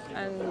family,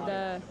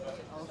 and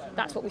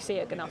that's what we see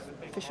at Gnuff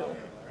for sure.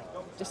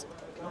 Just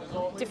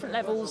different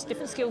levels,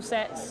 different skill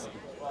sets.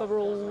 But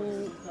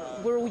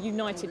we're all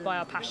united by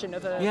our passion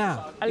of a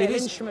little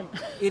instrument.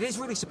 It is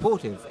really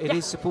supportive. It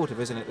is supportive,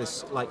 isn't it?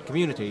 This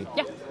community.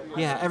 Yeah.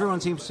 Yeah.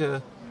 Everyone seems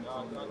to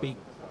be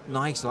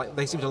nice. Like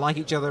they seem to like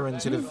each other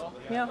and sort of.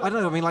 Yeah. I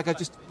don't know. I mean,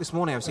 this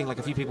morning I've seen a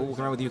few people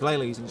walking around with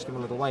ukuleles and just give them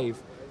a little wave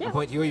and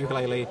point to your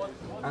ukulele,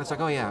 and it's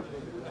like, oh yeah,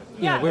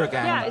 we're a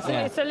gang.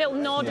 Yeah, it's a little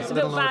nod. It's a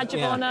little badge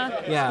of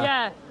honour.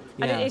 Yeah.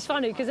 And it's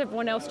funny because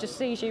everyone else just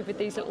sees you with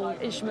these little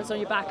instruments on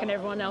your back, and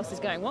everyone else is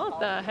going, what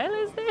the hell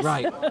is this?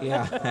 Right,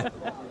 yeah.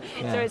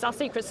 So it's our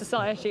secret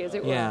society, as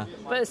it were. Yeah.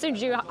 But as soon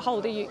as you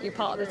hold it, you're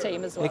part of the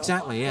team as well.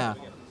 Exactly, yeah.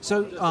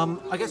 So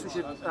I guess we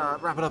should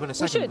wrap it up in a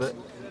second. We should.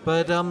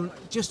 But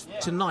just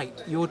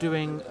tonight, you're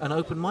doing an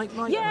open mic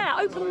night? Yeah,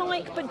 open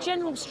mic, but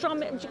general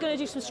strum. You're going to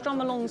do some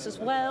strum-alongs as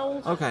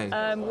well. Okay.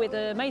 With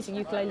an amazing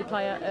ukulele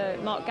player,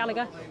 Mark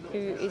Gallagher, who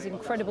is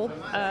incredible.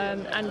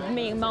 And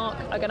me and Mark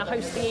are going to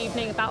host the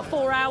evening, about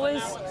 4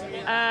 hours.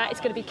 It's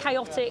going to be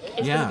chaotic.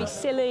 It's going to be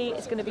silly.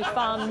 It's going to be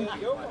fun.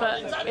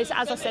 But it's,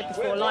 as I said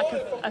before,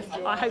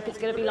 I hope it's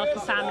going to be like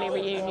a family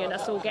reunion,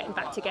 us all getting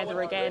back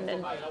together again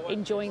and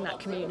enjoying that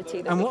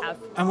community that we have.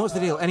 And what's the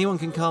deal? Anyone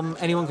can come.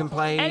 Anyone can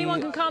play. Anyone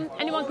can come.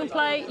 Anyone can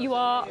play. You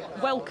are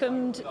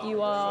welcomed,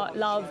 you are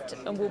loved,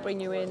 and we'll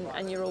bring you in,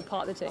 and you're all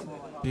part of the team.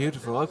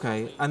 Beautiful,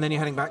 okay. And then you're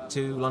heading back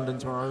to London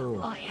tomorrow?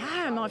 Or? I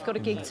am. I've got a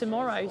gig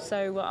tomorrow,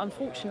 so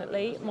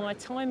unfortunately my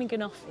timing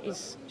enough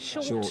is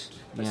short.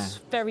 But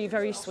very,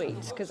 very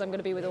sweet, because I'm going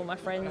to be with all my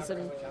friends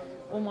and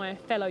all my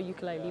fellow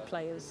ukulele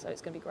players, so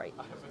it's going to be great.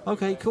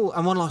 Okay, cool.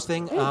 And one last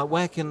thing,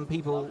 where can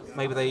people,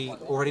 maybe they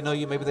already know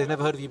you, maybe they've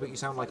never heard of you, but you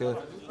sound like a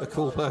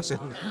cool person.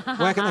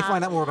 Where can they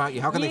find out more about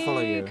you? How can they follow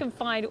you? You can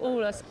find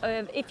all us.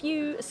 If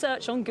you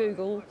search on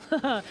Google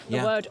the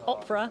word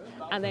opera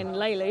and then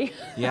Lele,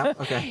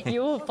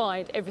 you will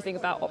find everything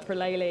about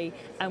Opera-Lele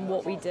and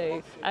what we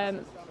do.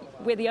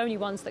 We're the only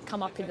ones that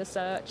come up in the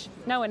search.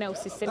 No one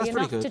else is silly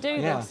enough to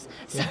do this.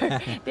 So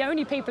the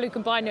only people who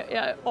combine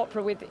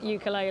opera with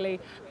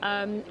ukulele.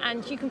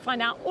 And you can find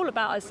out all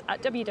about us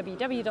at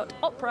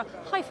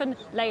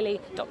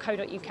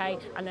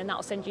www.opera-lele.co.uk, and then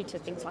that'll send you to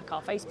things like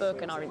our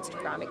Facebook and our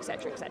Instagram,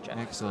 etc., etc.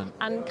 Excellent.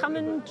 And come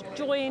and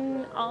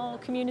join our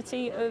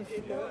community of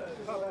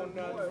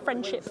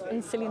friendship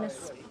and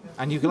silliness.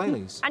 And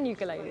ukuleles. And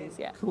ukuleles,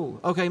 yeah. Cool.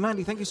 Okay,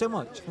 Mandy, thank you so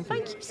much.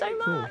 Thank you so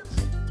much.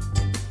 Cool.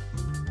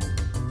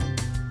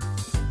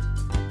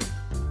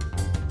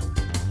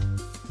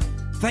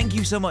 Thank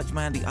you so much,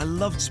 Mandy. I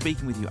loved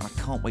speaking with you, and I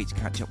can't wait to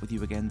catch up with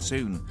you again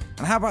soon.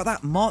 And how about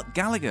that, Mark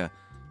Gallagher,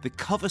 the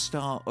cover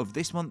star of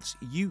this month's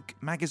Uke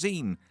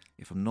magazine?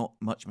 If I'm not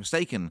much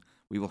mistaken,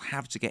 we will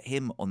have to get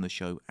him on the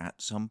show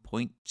at some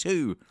point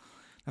too.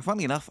 Now,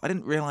 funnily enough, I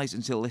didn't realise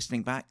until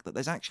listening back that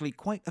there's actually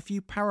quite a few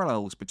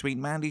parallels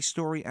between Mandy's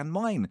story and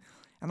mine,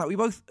 and that we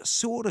both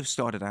sort of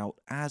started out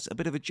as a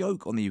bit of a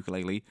joke on the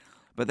ukulele,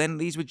 but then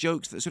these were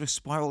jokes that sort of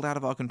spiraled out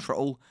of our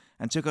control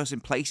and took us in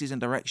places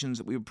and directions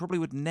that we probably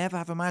would never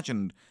have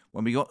imagined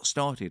when we got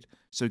started.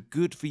 So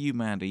good for you,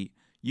 Mandy.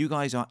 You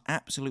guys are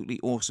absolutely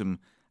awesome,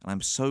 and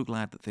I'm so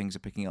glad that things are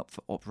picking up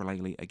for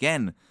Opera-Lele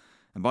again.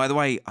 And by the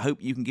way, I hope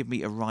you can give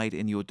me a ride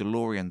in your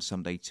DeLorean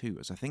someday too,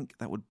 as I think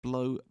that would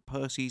blow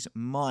Percy's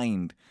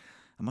mind.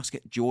 I must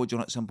get George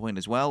on at some point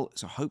as well,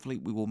 so hopefully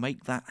we will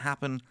make that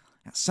happen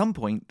at some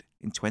point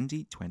in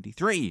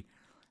 2023.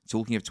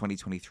 Talking of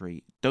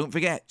 2023, don't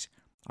forget,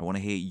 I want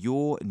to hear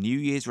your New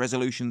Year's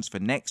resolutions for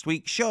next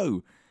week's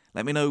show.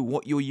 Let me know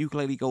what your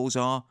ukulele goals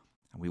are,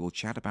 and we will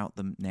chat about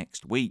them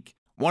next week.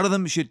 One of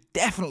them should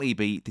definitely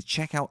be to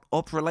check out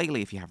Opera-Lele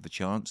if you have the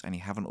chance and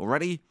you haven't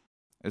already,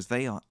 as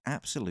they are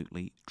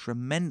absolutely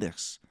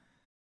tremendous.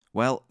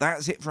 Well,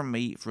 that's it from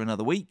me for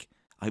another week.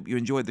 I hope you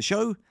enjoyed the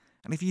show,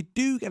 and if you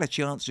do get a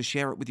chance to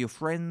share it with your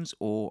friends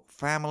or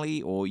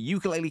family or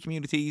ukulele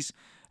communities,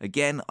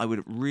 again, I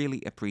would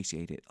really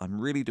appreciate it. I'm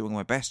really doing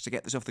my best to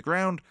get this off the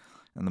ground,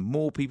 and the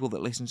more people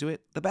that listen to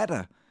it, the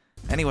better.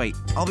 Anyway,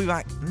 I'll be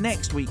back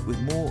next week with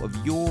more of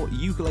your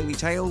ukulele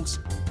tales.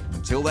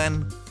 Until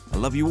then, I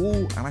love you all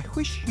and I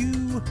wish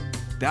you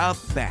the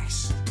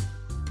best.